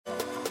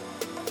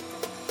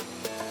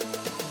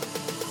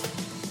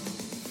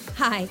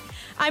Hi,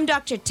 I'm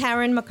Dr.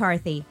 Taryn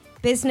McCarthy,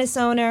 business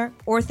owner,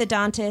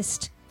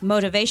 orthodontist,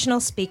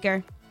 motivational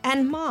speaker,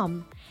 and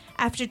mom.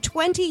 After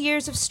 20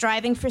 years of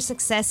striving for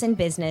success in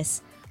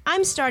business,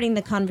 I'm starting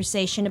the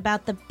conversation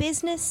about the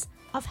business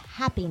of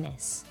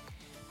happiness.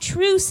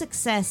 True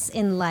success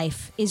in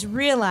life is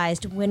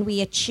realized when we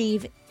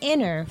achieve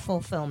inner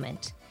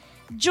fulfillment.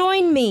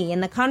 Join me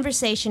in the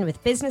conversation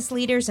with business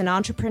leaders and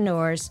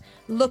entrepreneurs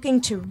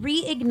looking to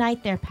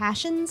reignite their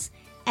passions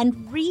and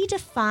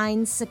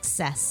redefine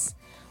success.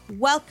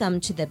 Welcome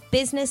to the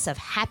Business of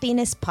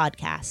Happiness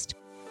podcast.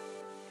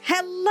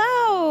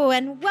 Hello,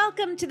 and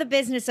welcome to the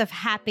Business of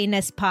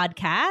Happiness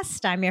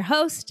podcast. I'm your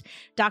host,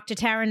 Dr.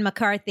 Taryn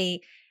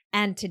McCarthy,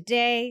 and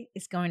today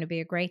is going to be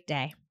a great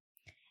day.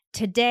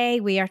 Today,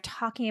 we are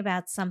talking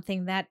about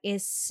something that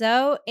is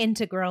so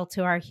integral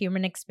to our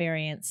human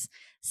experience,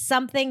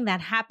 something that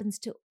happens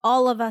to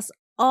all of us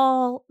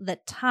all the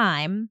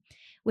time,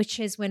 which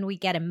is when we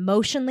get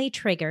emotionally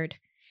triggered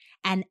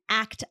and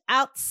act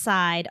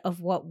outside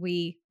of what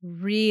we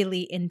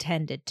really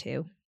intended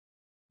to.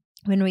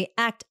 When we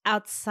act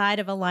outside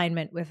of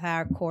alignment with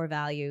our core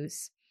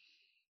values.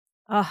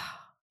 Oh,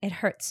 it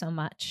hurts so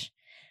much.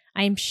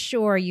 I'm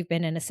sure you've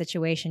been in a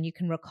situation you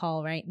can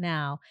recall right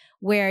now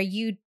where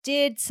you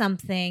did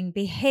something,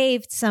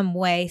 behaved some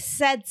way,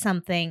 said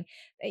something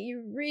that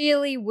you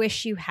really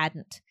wish you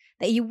hadn't,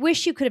 that you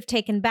wish you could have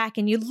taken back.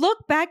 And you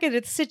look back at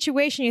the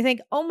situation, you think,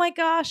 oh my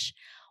gosh,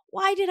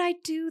 why did I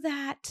do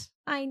that?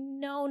 I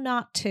know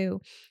not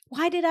to.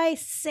 Why did I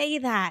say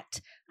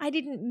that? I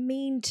didn't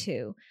mean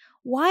to.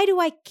 Why do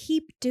I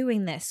keep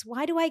doing this?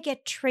 Why do I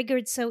get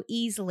triggered so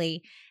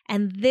easily?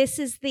 And this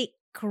is the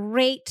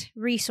great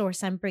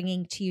resource I'm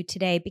bringing to you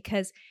today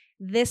because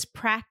this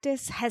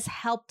practice has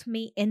helped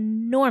me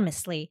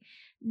enormously,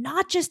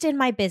 not just in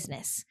my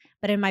business,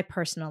 but in my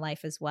personal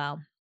life as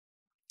well.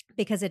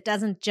 Because it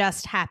doesn't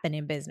just happen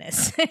in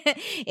business.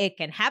 It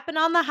can happen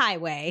on the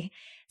highway.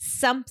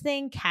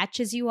 Something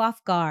catches you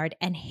off guard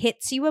and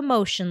hits you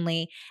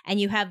emotionally, and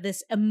you have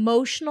this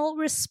emotional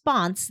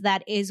response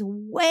that is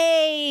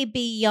way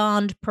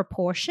beyond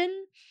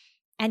proportion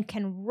and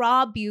can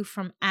rob you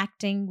from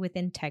acting with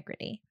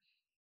integrity.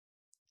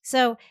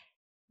 So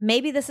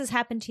maybe this has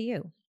happened to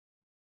you.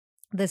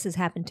 This has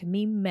happened to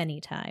me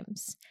many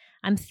times.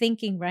 I'm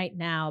thinking right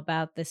now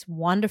about this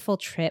wonderful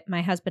trip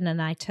my husband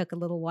and I took a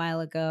little while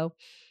ago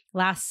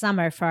last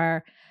summer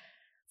for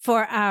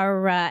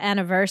our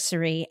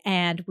anniversary.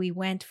 And we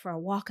went for a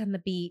walk on the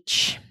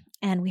beach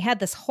and we had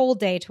this whole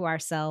day to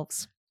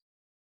ourselves.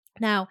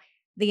 Now,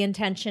 the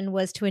intention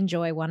was to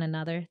enjoy one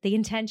another. The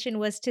intention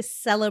was to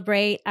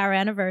celebrate our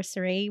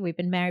anniversary. We've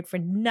been married for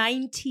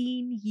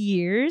 19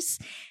 years.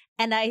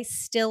 And I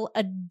still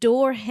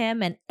adore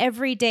him and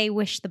every day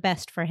wish the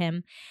best for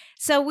him.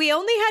 So we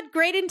only had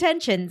great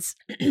intentions.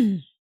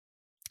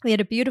 We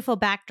had a beautiful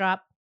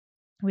backdrop.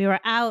 We were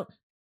out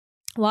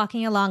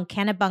walking along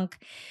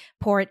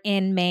Kennebunkport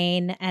in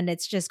Maine, and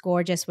it's just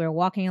gorgeous. We were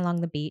walking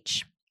along the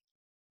beach.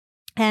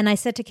 And I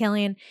said to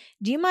Killian,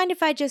 do you mind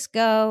if I just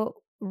go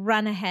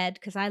run ahead?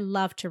 Because I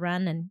love to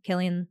run, and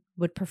Killian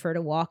would prefer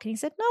to walk. And he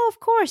said, no, of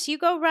course, you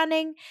go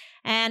running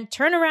and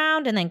turn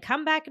around and then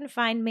come back and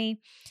find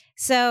me.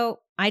 So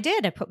I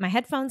did. I put my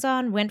headphones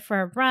on, went for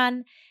a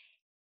run,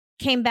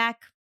 came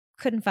back,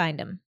 couldn't find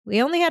him.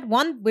 We only had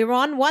one. We were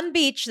on one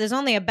beach. There's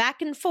only a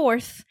back and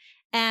forth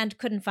and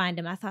couldn't find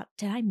him. I thought,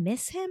 did I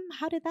miss him?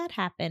 How did that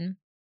happen?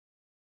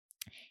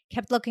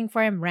 Kept looking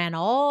for him, ran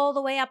all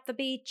the way up the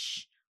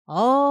beach,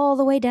 all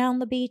the way down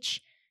the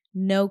beach.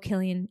 No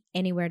Killian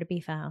anywhere to be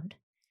found.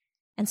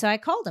 And so I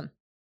called him.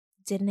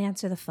 Didn't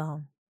answer the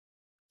phone.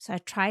 So I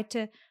tried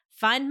to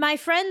find my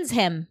friends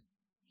him.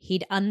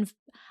 He'd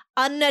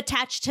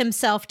unattached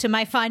himself to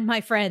my Find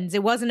My Friends.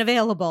 It wasn't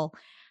available.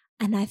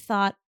 And I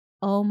thought,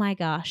 oh my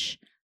gosh.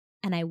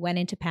 And I went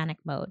into panic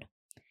mode.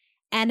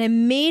 And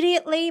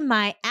immediately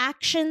my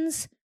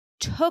actions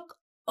took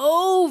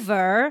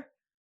over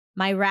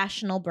my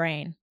rational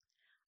brain.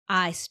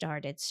 I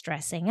started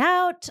stressing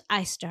out.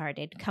 I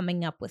started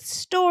coming up with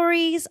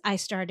stories. I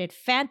started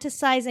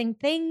fantasizing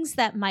things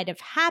that might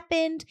have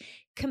happened,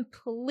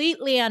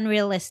 completely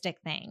unrealistic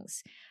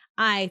things.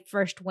 I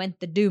first went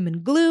the doom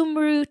and gloom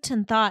route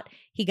and thought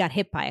he got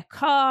hit by a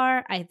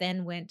car. I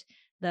then went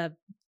the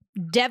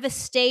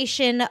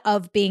devastation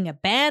of being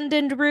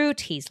abandoned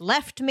route. He's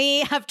left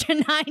me after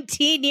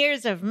 19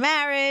 years of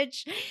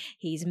marriage.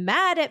 He's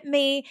mad at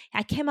me.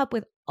 I came up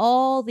with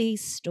all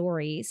these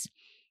stories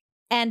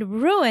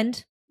and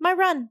ruined my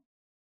run,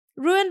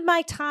 ruined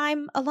my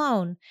time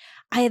alone.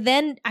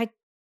 I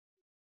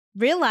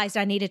realized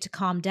I needed to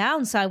calm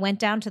down. So I went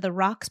down to the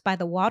rocks by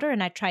the water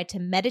and I tried to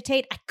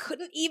meditate. I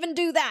couldn't even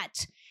do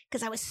that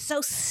because I was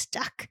so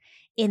stuck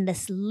in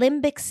this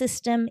limbic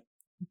system,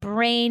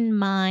 brain,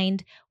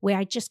 mind, where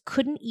I just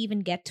couldn't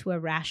even get to a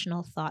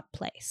rational thought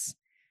place.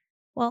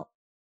 Well,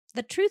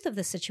 the truth of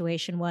the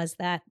situation was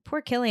that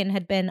poor Killian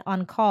had been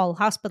on call,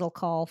 hospital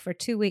call, for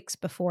 2 weeks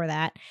before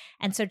that.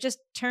 And so just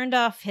turned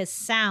off his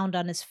sound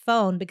on his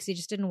phone because he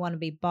just didn't want to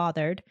be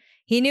bothered.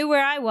 He knew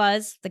where I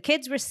was. The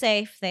kids were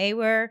safe. They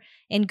were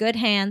in good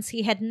hands.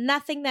 He had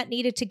nothing that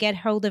needed to get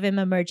hold of him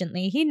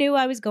emergently. He knew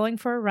I was going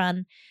for a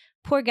run.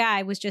 Poor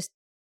guy was just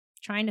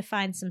trying to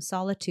find some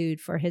solitude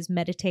for his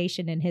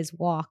meditation and his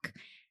walk.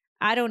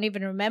 I don't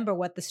even remember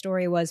what the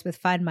story was with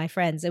Find My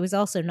Friends. It was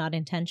also not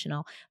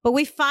intentional. But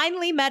we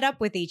finally met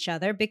up with each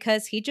other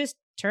because he just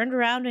turned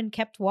around and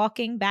kept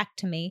walking back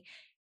to me.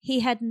 He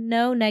had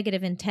no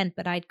negative intent,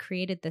 but I'd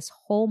created this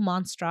whole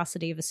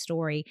monstrosity of a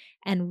story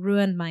and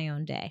ruined my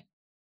own day.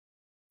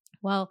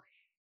 Well,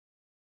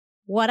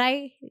 what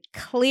I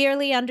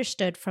clearly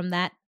understood from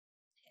that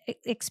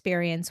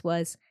experience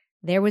was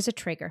there was a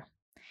trigger.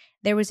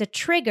 There was a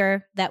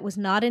trigger that was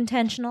not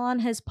intentional on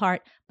his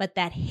part, but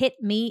that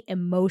hit me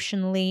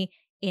emotionally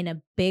in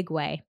a big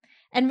way.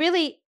 And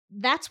really,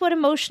 that's what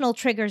emotional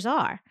triggers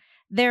are.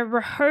 They're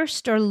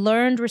rehearsed or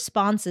learned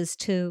responses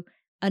to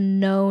a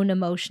known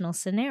emotional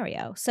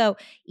scenario. So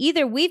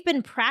either we've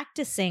been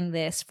practicing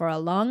this for a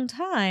long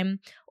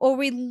time, or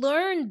we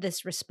learned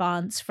this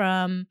response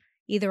from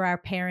either our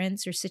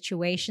parents or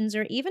situations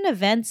or even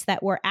events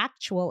that were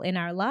actual in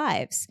our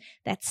lives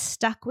that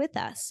stuck with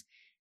us.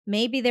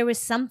 Maybe there was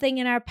something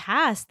in our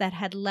past that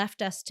had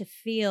left us to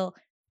feel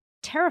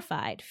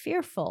terrified,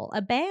 fearful,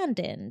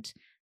 abandoned,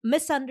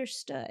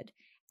 misunderstood.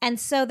 And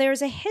so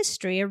there's a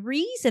history, a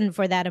reason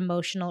for that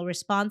emotional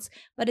response,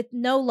 but it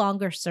no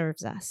longer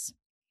serves us.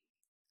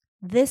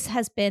 This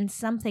has been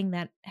something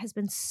that has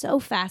been so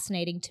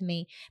fascinating to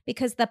me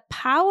because the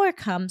power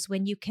comes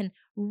when you can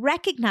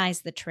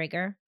recognize the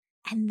trigger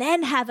and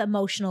then have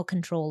emotional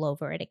control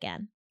over it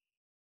again.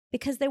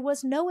 Because there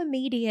was no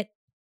immediate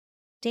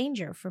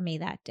danger for me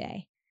that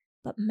day.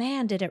 But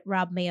man, did it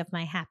rob me of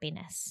my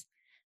happiness.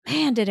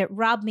 Man, did it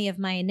rob me of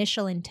my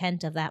initial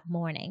intent of that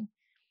morning.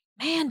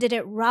 Man, did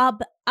it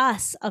rob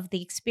us of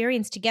the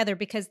experience together,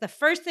 because the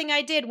first thing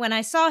I did when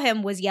I saw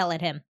him was yell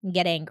at him and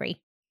get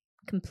angry.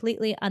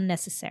 Completely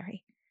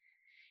unnecessary.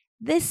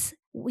 This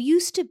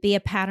used to be a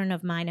pattern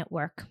of mine at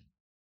work.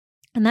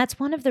 And that's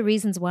one of the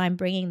reasons why I'm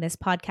bringing this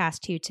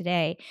podcast to you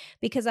today,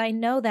 because I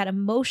know that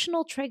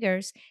emotional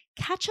triggers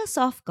catch us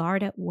off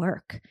guard at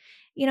work.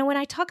 You know, when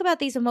I talk about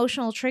these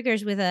emotional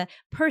triggers with a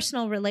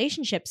personal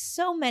relationship,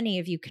 so many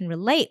of you can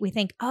relate. We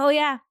think, oh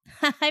yeah,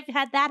 I've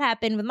had that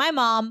happen with my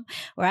mom,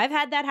 or I've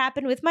had that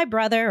happen with my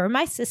brother or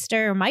my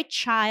sister or my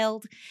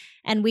child.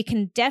 And we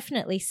can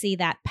definitely see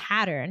that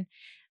pattern.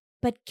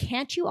 But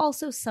can't you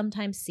also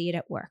sometimes see it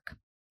at work?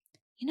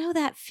 You know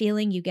that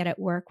feeling you get at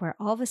work where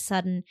all of a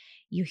sudden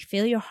you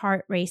feel your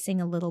heart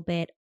racing a little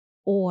bit,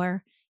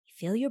 or you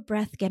feel your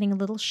breath getting a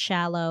little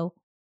shallow,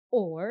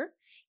 or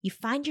you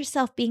find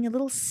yourself being a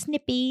little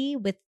snippy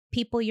with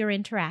people you're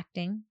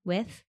interacting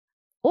with,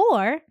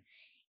 or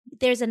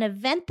there's an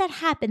event that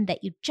happened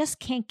that you just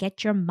can't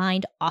get your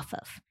mind off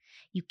of.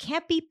 You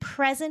can't be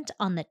present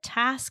on the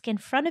task in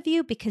front of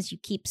you because you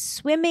keep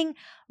swimming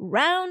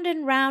round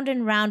and round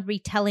and round,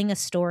 retelling a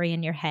story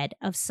in your head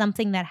of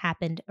something that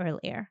happened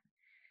earlier.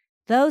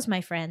 Those,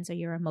 my friends, are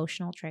your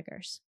emotional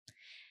triggers.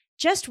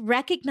 Just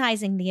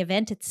recognizing the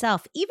event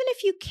itself, even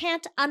if you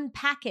can't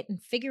unpack it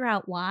and figure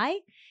out why,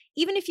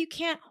 even if you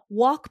can't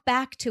walk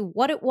back to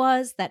what it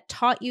was that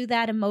taught you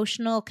that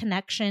emotional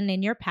connection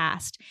in your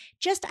past,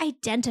 just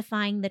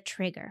identifying the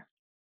trigger.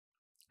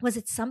 Was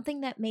it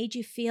something that made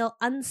you feel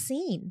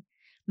unseen,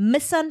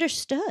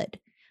 misunderstood?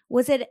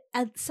 Was it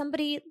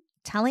somebody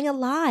telling a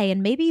lie,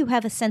 and maybe you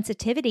have a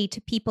sensitivity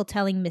to people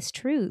telling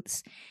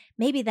mistruths?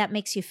 Maybe that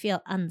makes you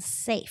feel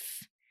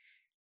unsafe.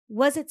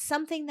 Was it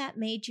something that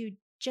made you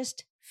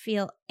just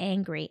feel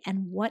angry?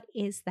 And what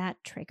is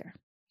that trigger?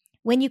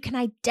 When you can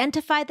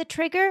identify the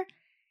trigger,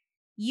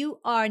 you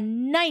are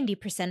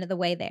 90% of the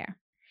way there.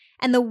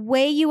 And the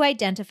way you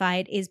identify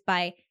it is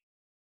by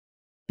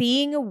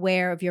being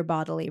aware of your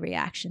bodily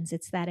reactions.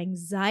 It's that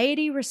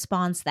anxiety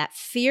response, that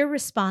fear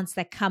response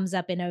that comes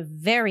up in a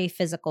very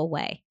physical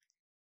way.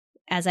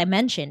 As I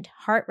mentioned,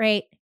 heart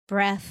rate,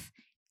 breath,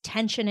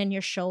 tension in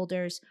your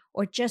shoulders,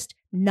 or just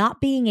not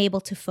being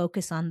able to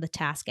focus on the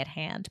task at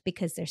hand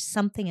because there's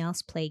something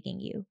else plaguing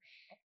you.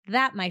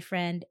 That, my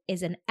friend,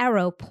 is an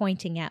arrow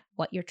pointing at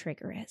what your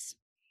trigger is.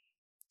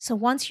 So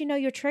once you know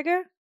your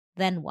trigger,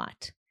 then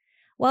what?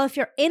 Well, if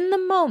you're in the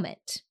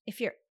moment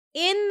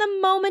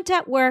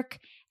at work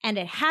and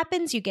it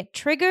happens, you get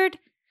triggered,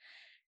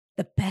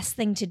 the best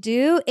thing to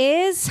do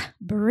is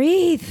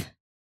breathe.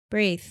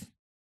 Breathe.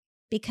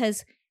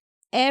 Because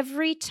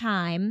every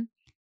time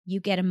you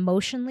get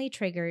emotionally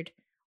triggered,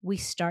 we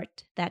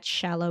start that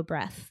shallow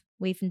breath.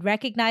 We've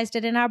recognized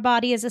it in our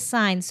body as a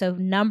sign. So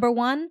number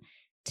one,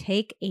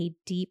 take a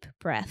deep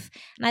breath.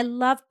 And I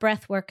love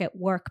breath work at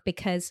work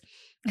because,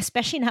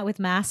 especially now with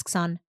masks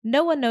on,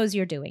 no one knows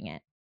you're doing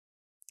it.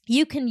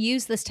 You can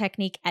use this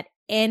technique at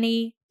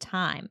any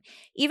time.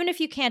 Even if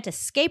you can't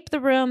escape the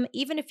room,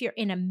 even if you're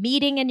in a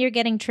meeting and you're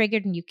getting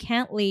triggered and you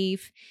can't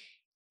leave,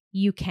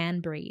 you can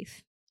breathe.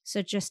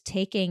 So just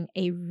taking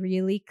a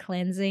really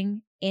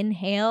cleansing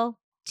inhale,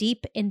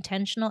 deep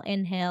intentional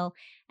inhale,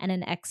 and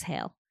an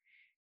exhale.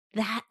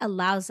 That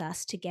allows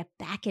us to get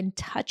back in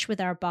touch with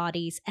our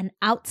bodies and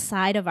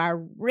outside of our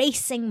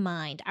racing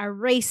mind, our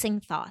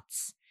racing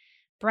thoughts.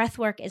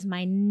 Breathwork is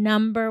my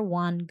number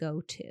one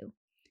go-to.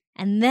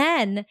 And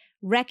then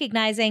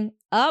recognizing,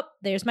 oh,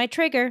 there's my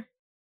trigger.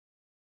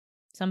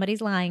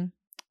 Somebody's lying.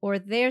 Or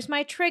there's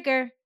my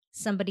trigger.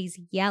 Somebody's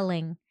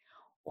yelling.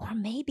 Or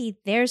maybe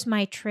there's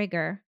my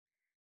trigger.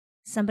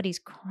 Somebody's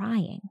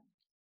crying.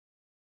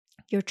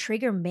 Your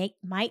trigger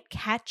might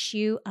catch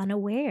you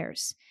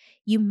unawares.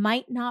 You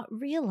might not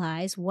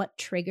realize what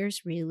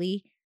triggers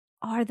really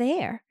are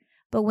there.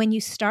 But when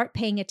you start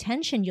paying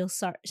attention, you'll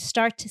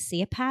start to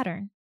see a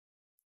pattern.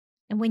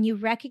 And when you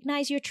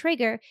recognize your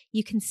trigger,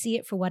 you can see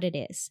it for what it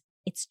is.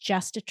 It's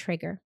just a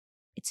trigger.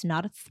 It's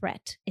not a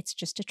threat. It's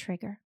just a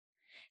trigger.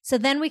 So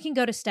then we can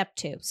go to step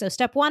 2. So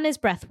step 1 is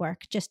breath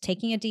work, just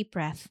taking a deep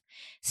breath.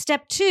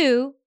 Step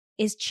 2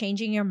 is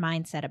changing your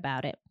mindset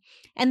about it.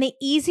 And the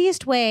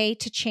easiest way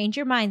to change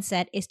your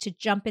mindset is to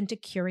jump into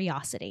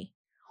curiosity.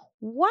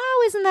 Wow,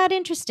 isn't that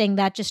interesting?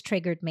 That just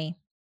triggered me.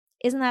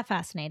 Isn't that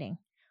fascinating?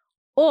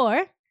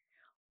 Or,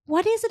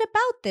 what is it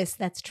about this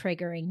that's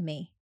triggering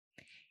me?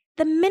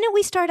 The minute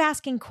we start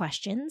asking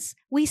questions,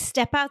 we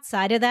step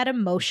outside of that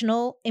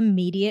emotional,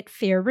 immediate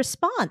fear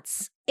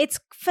response. It's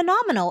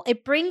phenomenal.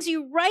 It brings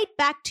you right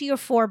back to your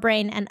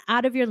forebrain and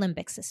out of your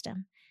limbic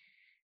system.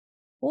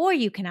 Or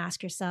you can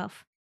ask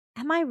yourself,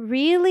 am I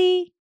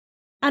really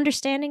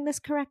understanding this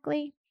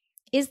correctly?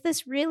 Is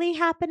this really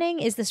happening?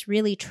 Is this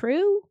really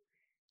true?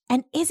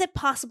 And is it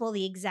possible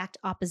the exact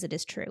opposite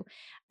is true?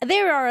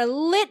 There are a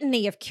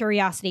litany of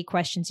curiosity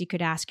questions you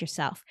could ask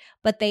yourself,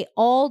 but they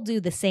all do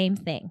the same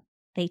thing.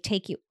 They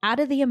take you out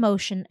of the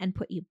emotion and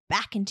put you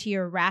back into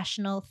your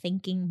rational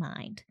thinking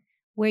mind,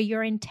 where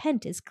your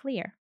intent is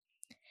clear.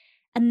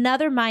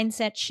 Another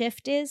mindset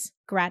shift is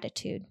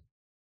gratitude.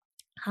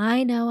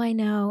 I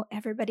know.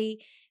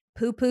 Everybody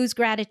poo-poos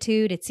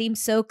gratitude. It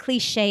seems so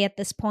cliche at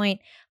this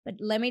point, but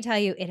let me tell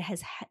you, it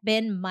has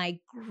been my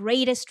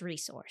greatest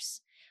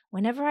resource.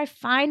 Whenever I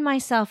find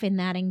myself in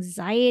that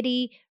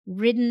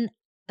anxiety-ridden,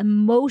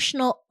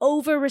 emotional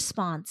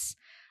over-response,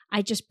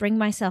 I just bring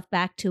myself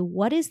back to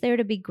what is there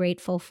to be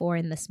grateful for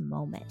in this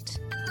moment.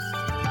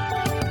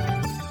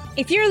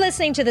 If you're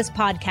listening to this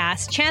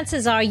podcast,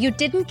 chances are you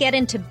didn't get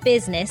into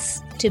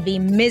business to be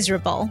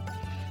miserable.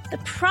 The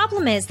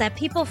problem is that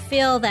people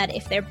feel that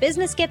if their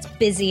business gets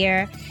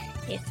busier,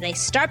 if they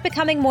start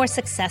becoming more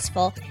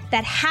successful,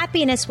 that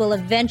happiness will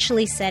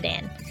eventually set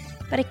in.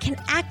 But it can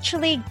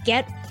actually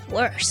get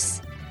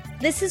worse.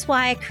 This is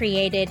why I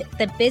created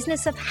the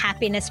Business of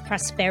Happiness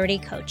Prosperity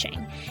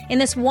Coaching. In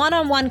this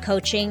one-on-one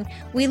coaching,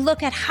 we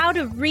look at how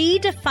to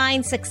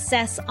redefine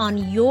success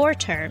on your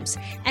terms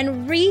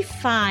and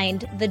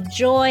re-find the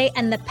joy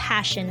and the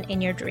passion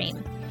in your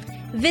dream.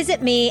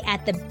 Visit me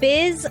at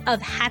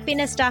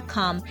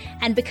thebizofhappiness.com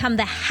and become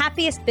the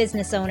happiest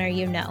business owner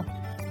you know.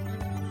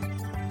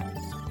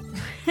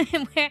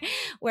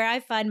 Where I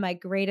find my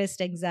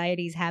greatest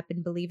anxieties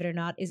happen, believe it or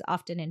not, is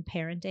often in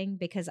parenting,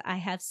 because I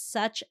have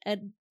such a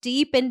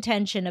deep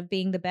intention of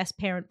being the best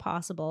parent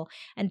possible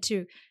and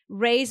to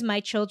raise my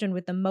children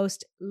with the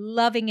most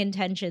loving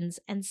intentions.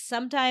 And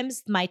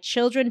sometimes my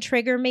children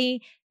trigger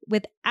me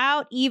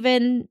without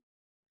even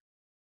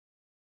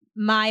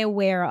my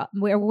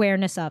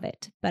awareness of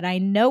it. But I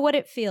know what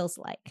it feels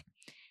like.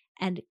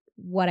 And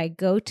what I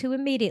go to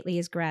immediately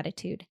is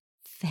gratitude.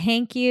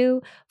 Thank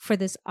you for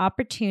this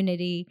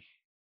opportunity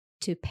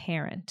to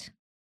parent.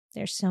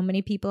 There's so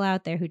many people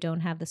out there who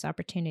don't have this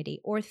opportunity.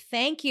 Or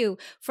thank you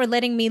for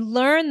letting me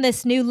learn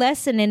this new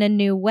lesson in a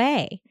new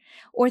way.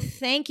 Or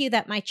thank you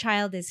that my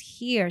child is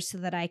here so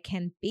that I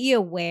can be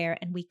aware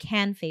and we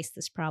can face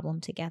this problem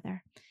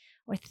together.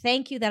 Or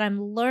thank you that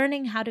I'm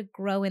learning how to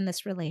grow in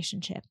this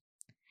relationship.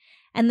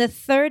 And the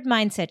third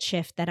mindset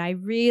shift that I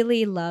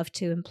really love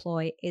to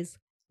employ is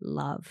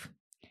love.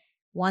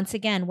 Once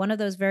again, one of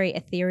those very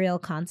ethereal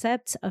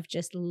concepts of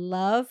just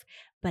love,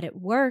 but it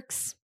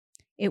works.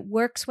 It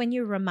works when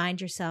you remind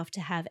yourself to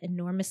have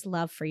enormous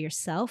love for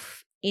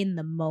yourself in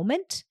the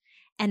moment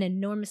and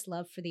enormous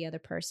love for the other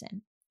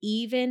person,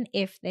 even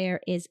if there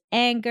is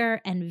anger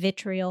and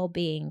vitriol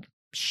being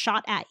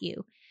shot at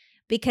you.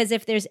 Because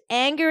if there's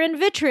anger and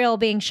vitriol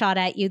being shot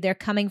at you, they're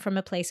coming from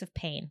a place of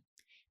pain.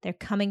 They're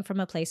coming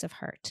from a place of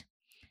hurt.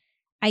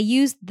 I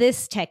used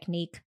this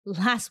technique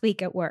last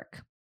week at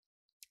work.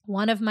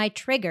 One of my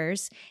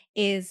triggers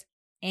is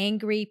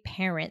angry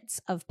parents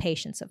of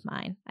patients of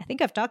mine. I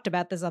think I've talked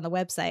about this on the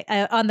website,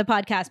 on the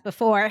podcast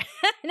before.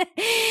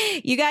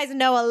 You guys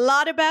know a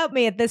lot about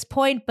me at this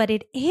point, but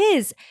it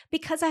is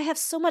because I have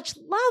so much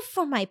love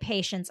for my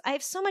patients. I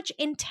have so much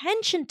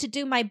intention to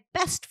do my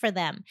best for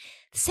them.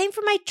 Same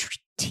for my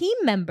team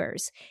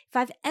members. If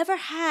I've ever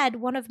had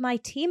one of my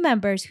team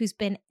members who's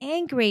been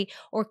angry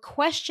or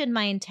questioned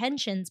my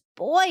intentions,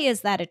 boy,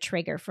 is that a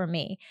trigger for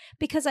me,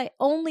 because I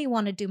only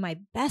want to do my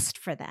best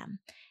for them.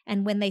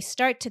 And when they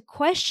start to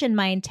question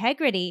my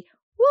integrity,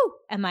 whoo,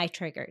 am I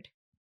triggered?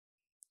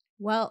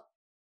 Well,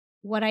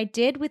 what I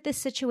did with this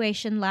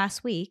situation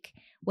last week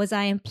was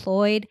I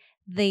employed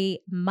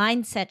the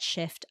mindset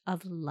shift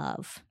of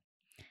love.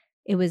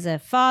 It was a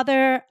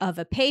father of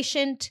a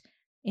patient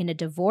in a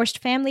divorced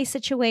family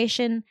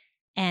situation,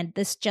 and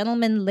this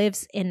gentleman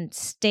lives in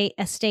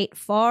a state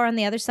far on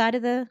the other side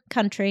of the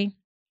country,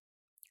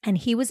 and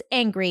he was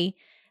angry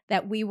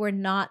that we were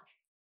not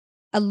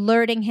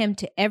alerting him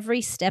to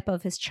every step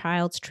of his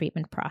child's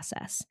treatment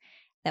process,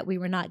 that we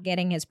were not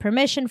getting his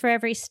permission for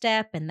every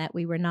step, and that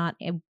we were not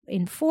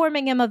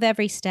informing him of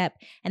every step,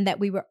 and that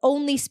we were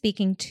only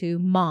speaking to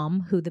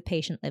mom, who the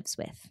patient lives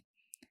with.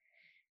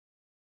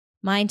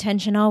 My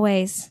intention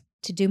always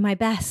to do my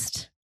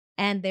best,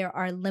 and there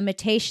are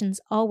limitations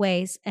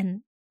always,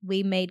 and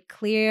we made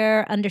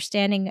clear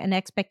understanding and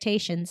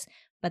expectations,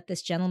 but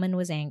this gentleman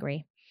was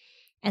angry.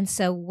 And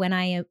so when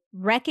I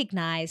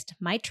recognized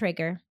my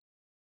trigger,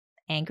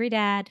 angry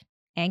dad,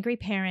 angry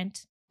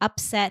parent,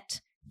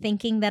 upset,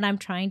 thinking that I'm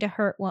trying to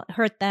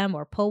hurt them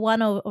or pull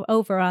one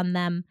over on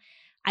them,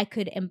 I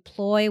could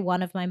employ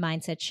one of my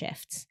mindset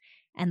shifts.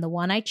 And the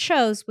one I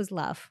chose was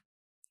love.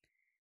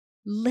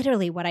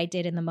 Literally what I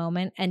did in the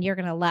moment, and you're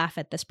going to laugh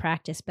at this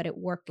practice, but it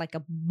worked like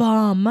a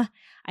bomb.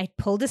 I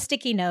pulled a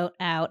sticky note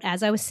out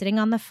as I was sitting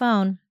on the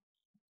phone,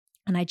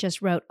 and I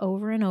just wrote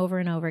over and over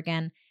and over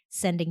again,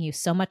 sending you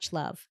so much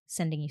love,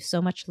 sending you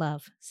so much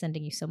love,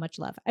 sending you so much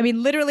love. I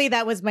mean, literally,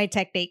 that was my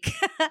technique.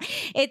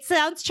 It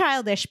sounds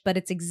childish, but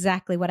it's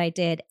exactly what I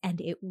did, and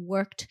it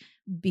worked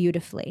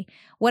beautifully.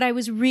 What I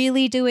was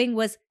really doing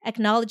was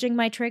acknowledging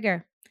my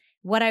trigger.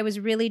 What I was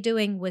really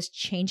doing was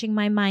changing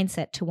my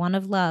mindset to one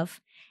of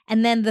love.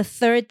 And then the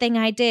third thing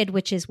I did,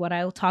 which is what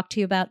I will talk to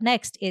you about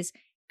next, is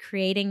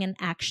creating an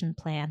action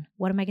plan.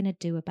 What am I going to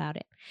do about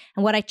it?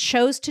 And what I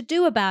chose to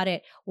do about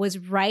it was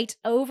write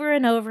over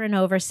and over and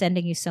over,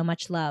 sending you so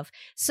much love,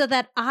 so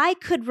that I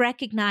could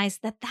recognize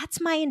that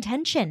that's my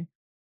intention.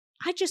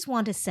 I just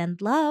want to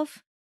send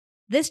love.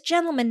 This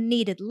gentleman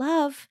needed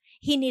love.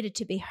 He needed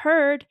to be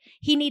heard.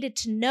 He needed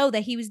to know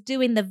that he was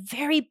doing the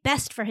very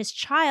best for his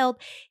child.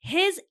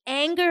 His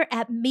anger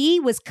at me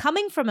was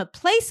coming from a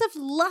place of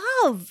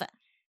love.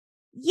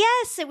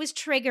 Yes, it was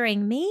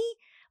triggering me,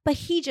 but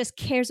he just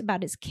cares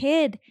about his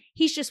kid.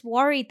 He's just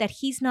worried that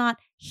he's not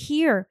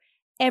here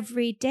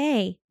every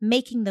day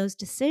making those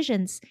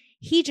decisions.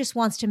 He just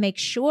wants to make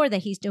sure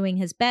that he's doing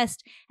his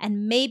best,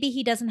 and maybe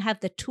he doesn't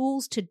have the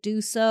tools to do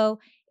so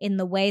in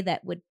the way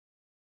that would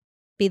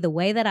be the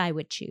way that I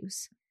would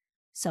choose.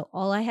 So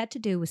all I had to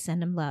do was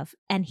send him love.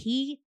 And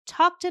he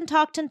talked and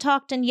talked and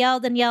talked and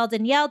yelled and yelled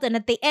and yelled. And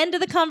at the end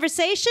of the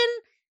conversation,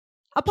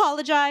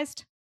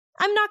 apologized.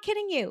 I'm not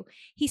kidding you.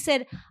 He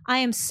said, I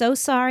am so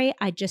sorry.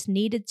 I just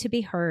needed to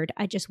be heard.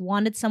 I just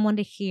wanted someone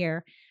to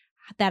hear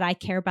that I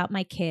care about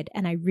my kid,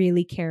 and I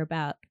really care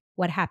about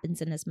what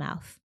happens in his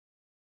mouth.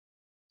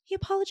 He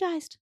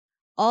apologized.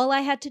 All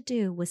I had to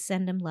do was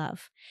send him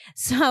love.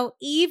 So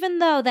even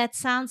though that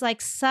sounds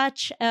like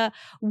such a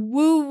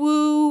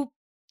woo-woo,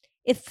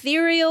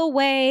 ethereal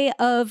way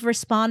of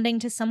responding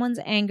to someone's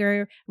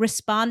anger,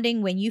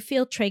 responding when you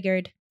feel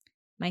triggered,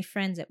 my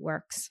friends, it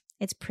works.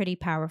 It's pretty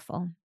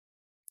powerful.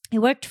 It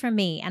worked for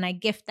me, and I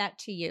gift that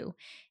to you.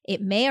 It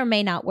may or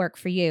may not work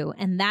for you,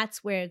 and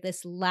that's where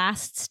this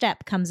last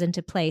step comes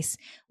into place,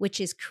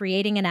 which is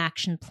creating an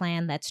action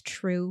plan that's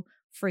true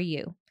for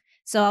you.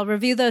 So I'll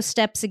review those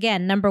steps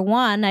again. Number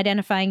 1,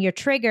 identifying your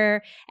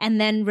trigger,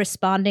 and then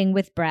responding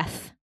with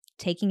breath,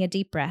 taking a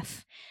deep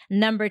breath.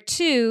 Number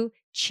 2,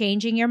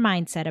 changing your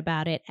mindset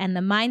about it, and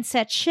the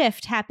mindset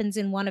shift happens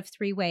in one of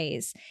 3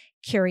 ways.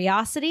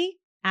 Curiosity,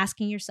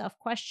 asking yourself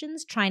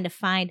questions, trying to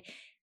find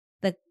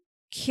the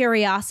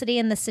curiosity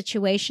in the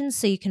situation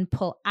so you can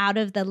pull out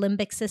of the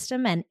limbic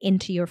system and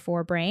into your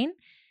forebrain.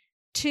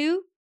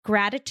 2,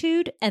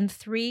 gratitude. And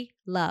 3,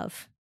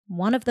 love.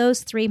 One of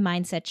those 3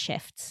 mindset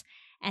shifts.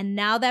 And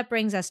now that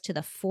brings us to the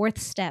 4th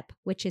step,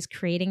 which is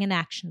creating an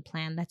action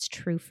plan that's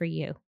true for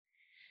you.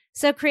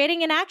 So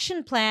creating an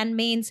action plan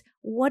means,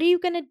 what are you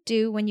going to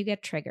do when you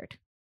get triggered?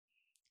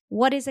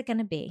 What is it going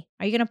to be?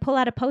 Are you going to pull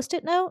out a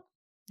Post-it note?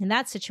 In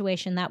that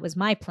situation, that was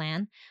my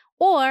plan.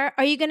 Or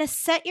are you going to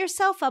set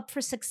yourself up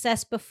for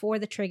success before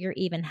the trigger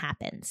even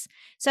happens?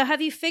 So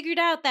have you figured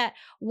out that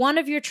one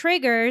of your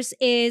triggers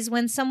is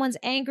when someone's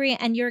angry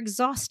and you're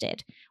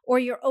exhausted, or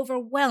you're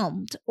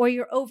overwhelmed, or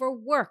you're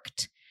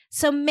overworked?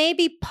 So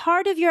maybe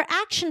part of your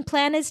action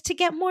plan is to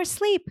get more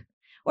sleep,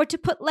 or to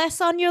put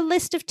less on your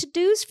list of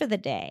to-dos for the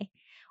day,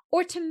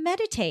 or to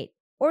meditate,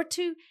 or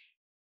to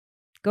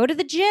go to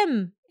the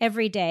gym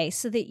every day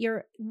so that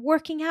you're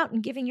working out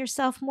and giving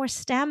yourself more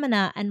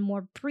stamina and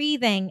more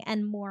breathing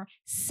and more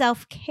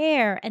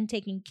self-care and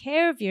taking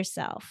care of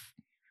yourself.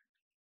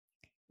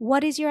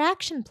 What is your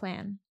action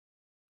plan?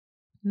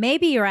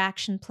 Maybe your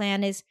action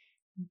plan is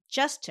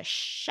just to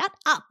shut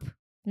up,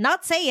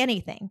 not say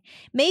anything.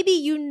 Maybe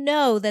you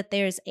know that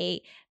there's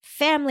a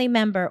family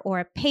member or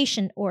a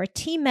patient or a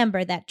team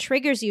member that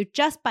triggers you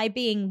just by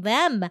being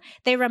them.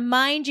 They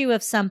remind you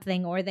of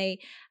something, or they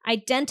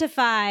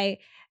identify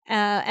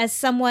as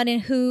someone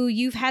who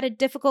you've had a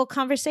difficult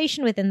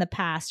conversation with in the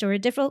past or a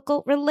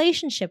difficult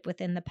relationship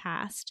with in the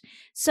past.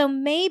 So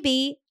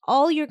maybe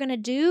all you're going to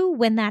do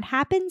when that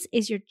happens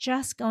is you're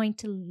just going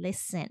to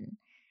listen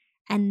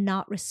and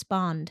not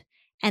respond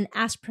and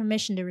ask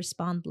permission to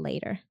respond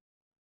later.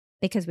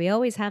 Because we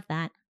always have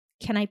that.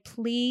 Can I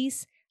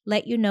please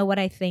let you know what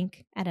I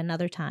think at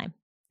another time?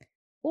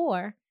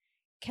 Or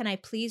can I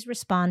please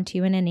respond to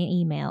you in an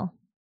email?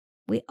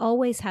 We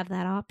always have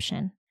that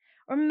option.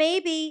 Or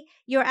maybe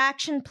your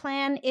action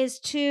plan is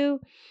to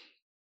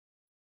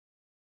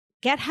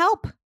get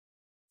help.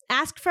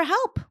 Ask for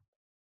help.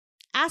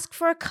 Ask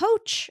for a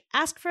coach.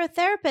 Ask for a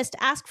therapist.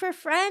 Ask for a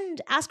friend.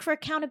 Ask for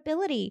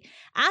accountability.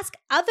 Ask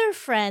other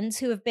friends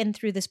who have been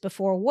through this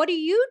before. What do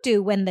you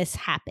do when this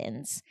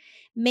happens?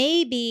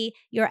 Maybe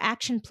your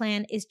action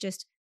plan is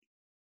just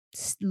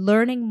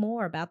learning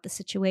more about the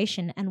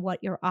situation and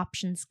what your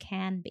options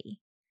can be.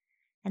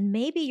 And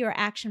maybe your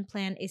action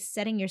plan is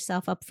setting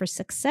yourself up for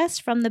success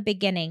from the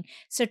beginning.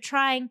 So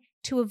trying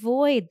to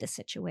avoid the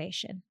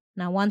situation.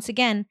 Now, once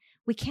again,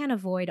 we can't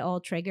avoid all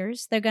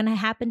triggers. They're going to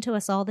happen to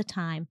us all the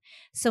time.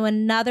 So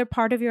another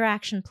part of your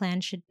action plan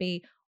should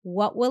be,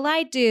 what will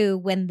I do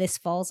when this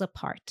falls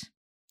apart?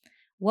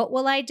 What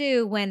will I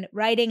do when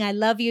writing I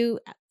love you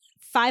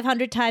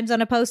 500 times on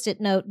a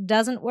Post-it note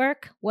doesn't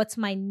work? What's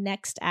my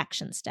next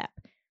action step?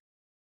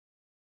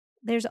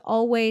 There's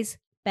always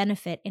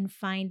benefit in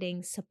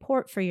finding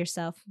support for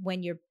yourself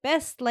when your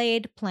best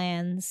laid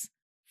plans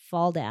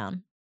fall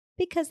down,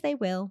 because they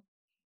will.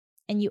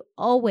 And you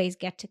always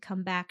get to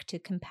come back to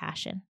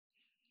compassion.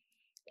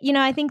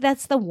 I think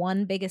that's the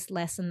one biggest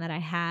lesson that I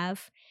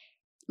have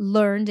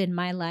learned in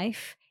my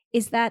life,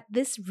 is that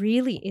this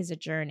really is a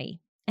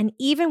journey. And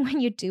even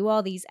when you do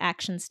all these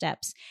action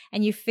steps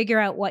and you figure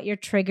out what your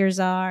triggers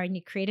are and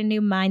you create a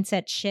new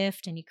mindset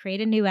shift and you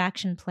create a new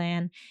action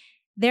plan,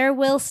 there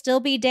will still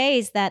be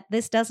days that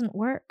this doesn't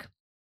work.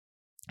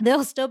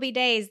 There'll still be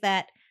days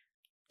that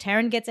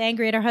Taryn gets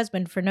angry at her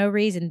husband for no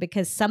reason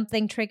because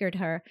something triggered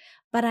her.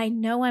 But I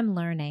know I'm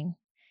learning.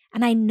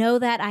 And I know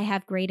that I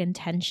have great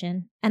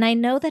intention. And I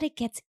know that it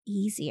gets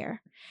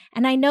easier.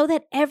 And I know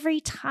that every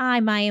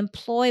time I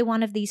employ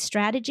one of these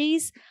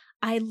strategies,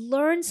 I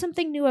learn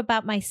something new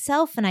about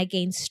myself and I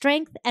gain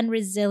strength and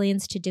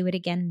resilience to do it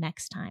again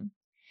next time.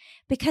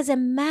 Because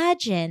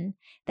imagine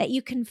that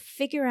you can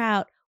figure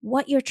out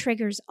what your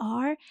triggers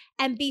are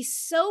and be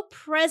so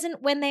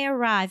present when they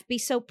arrive, be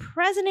so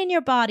present in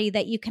your body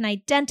that you can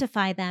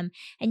identify them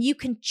and you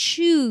can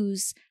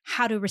choose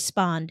how to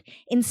respond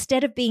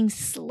instead of being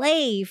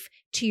slave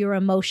to your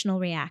emotional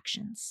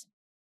reactions.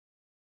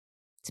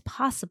 It's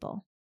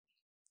possible.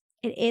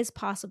 It is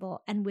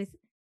possible. And with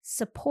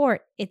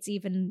support, it's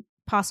even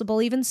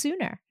possible even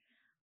sooner.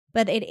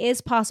 But it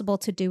is possible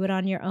to do it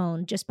on your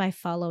own just by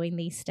following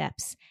these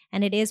steps.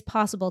 And it is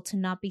possible to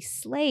not be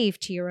slave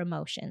to your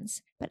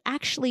emotions, but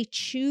actually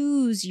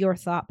choose your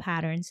thought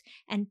patterns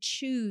and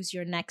choose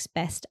your next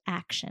best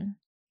action.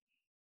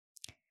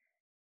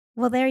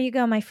 Well, there you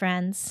go, my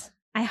friends.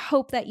 I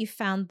hope that you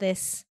found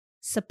this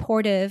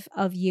supportive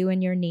of you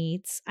and your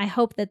needs. I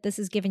hope that this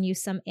has given you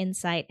some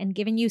insight and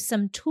given you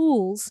some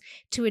tools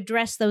to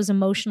address those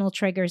emotional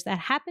triggers that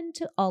happen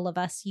to all of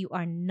us. You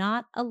are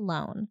not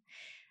alone.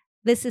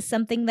 This is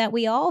something that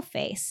we all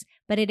face,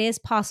 but it is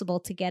possible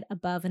to get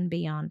above and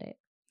beyond it.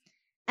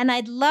 And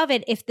I'd love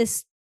it if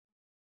this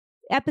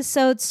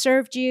episode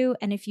served you,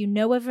 and if you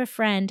know of a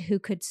friend who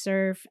could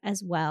serve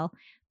as well,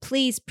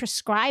 please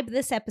prescribe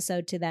this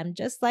episode to them,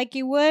 just like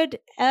you would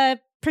a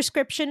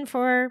prescription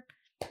for,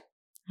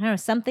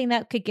 something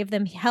that could give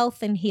them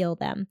health and heal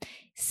them.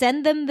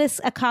 Send them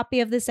a copy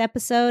of this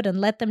episode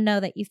and let them know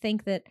that you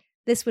think that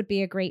this would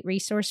be a great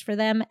resource for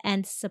them,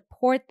 and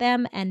support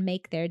them and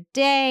make their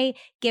day.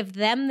 Give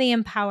them the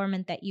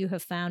empowerment that you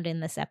have found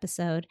in this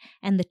episode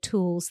and the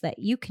tools that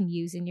you can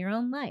use in your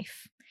own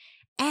life.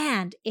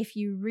 And if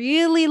you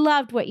really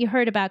loved what you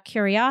heard about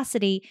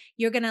curiosity,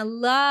 you're going to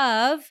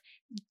love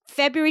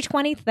February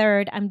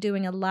 23rd. I'm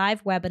doing a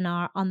live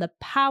webinar on the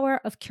power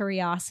of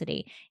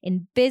curiosity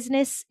in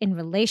business, in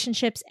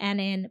relationships,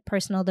 and in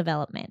personal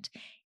development.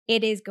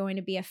 It is going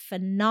to be a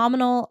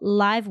phenomenal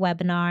live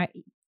webinar.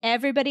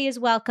 Everybody is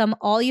welcome.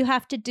 All you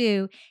have to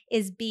do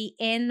is be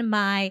in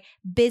my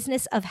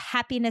Business of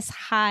Happiness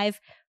Hive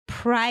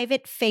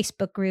private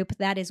Facebook group.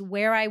 That is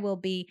where I will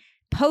be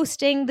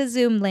posting the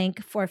Zoom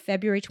link for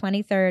February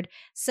 23rd.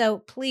 So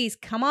please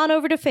come on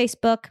over to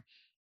Facebook.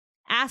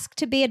 Ask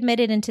to be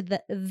admitted into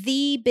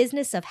the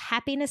Business of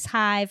Happiness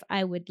Hive.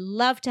 I would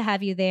love to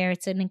have you there.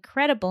 It's an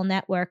incredible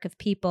network of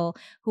people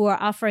who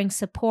are offering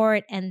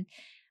support and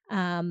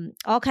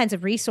all kinds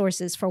of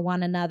resources for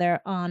one another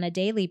on a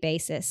daily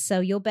basis. So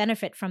you'll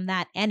benefit from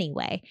that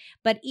anyway.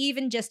 But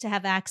even just to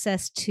have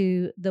access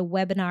to the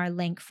webinar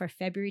link for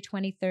February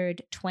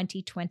 23rd,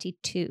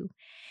 2022.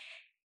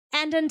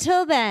 And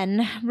until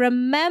then,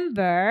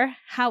 remember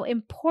how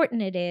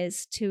important it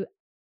is to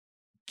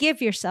give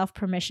yourself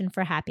permission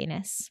for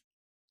happiness.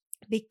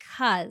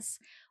 Because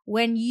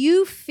when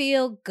you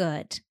feel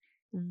good,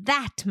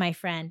 That, my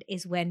friend,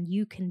 is when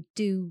you can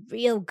do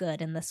real good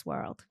in this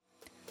world.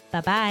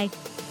 Bye-bye.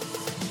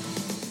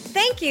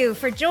 Thank you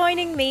for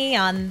joining me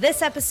on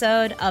this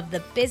episode of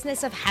the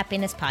Business of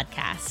Happiness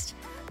podcast.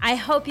 I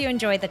hope you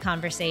enjoyed the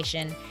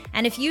conversation,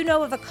 and if you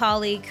know of a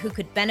colleague who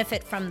could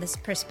benefit from this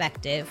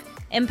perspective,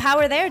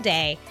 empower their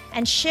day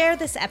and share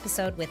this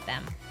episode with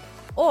them.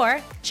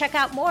 Or check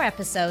out more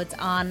episodes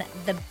on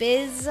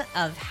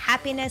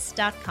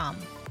thebizofhappiness.com.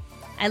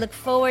 I look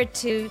forward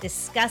to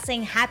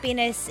discussing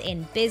happiness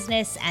in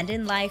business and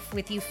in life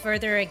with you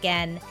further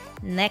again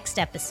next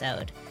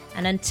episode.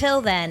 And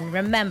until then,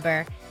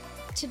 remember,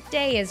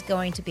 today is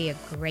going to be a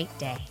great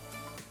day.